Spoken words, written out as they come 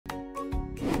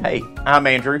Hey, I'm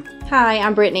Andrew. Hi,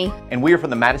 I'm Brittany. And we are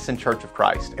from the Madison Church of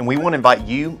Christ. And we want to invite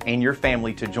you and your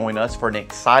family to join us for an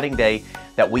exciting day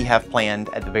that we have planned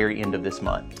at the very end of this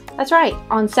month. That's right.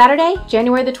 On Saturday,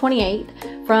 January the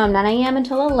 28th, from 9 a.m.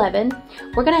 until 11,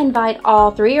 we're going to invite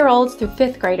all 3-year-olds through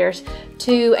 5th graders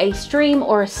to a STREAM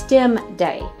or STEM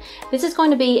day. This is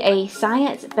going to be a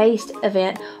science-based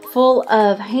event full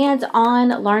of hands-on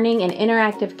learning and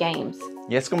interactive games.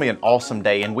 Yeah, it's going to be an awesome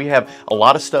day, and we have a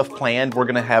lot of stuff planned. We're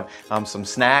going to have some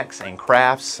snacks and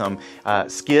crafts, some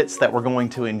skits that we're going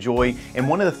to enjoy. And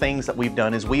one of the things that we've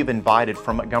done is we've invited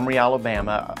from Montgomery,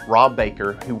 Alabama, Rob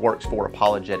Baker, who works for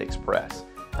Apologetics Press.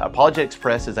 Apologetics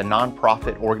Press is a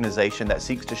nonprofit organization that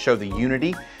seeks to show the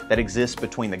unity that exists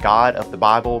between the God of the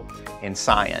Bible and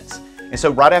science. And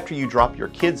so right after you drop your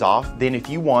kids off, then if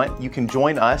you want, you can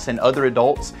join us and other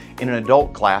adults in an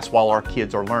adult class while our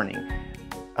kids are learning.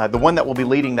 The one that will be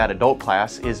leading that adult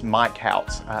class is Mike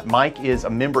Houts. Mike is a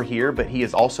member here, but he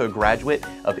is also a graduate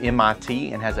of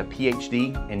MIT and has a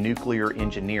PhD in nuclear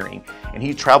engineering. And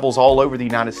he travels all over the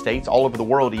United States, all over the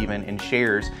world even, and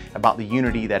shares about the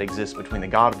unity that exists between the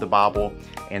God of the Bible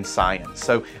and science.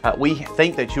 So we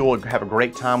think that you will have a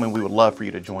great time, and we would love for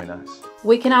you to join us.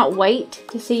 We cannot wait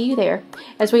to see you there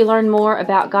as we learn more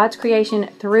about God's creation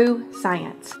through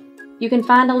science. You can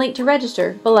find a link to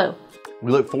register below.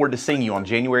 We look forward to seeing you on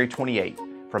January 28th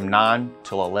from 9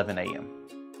 till 11 a.m.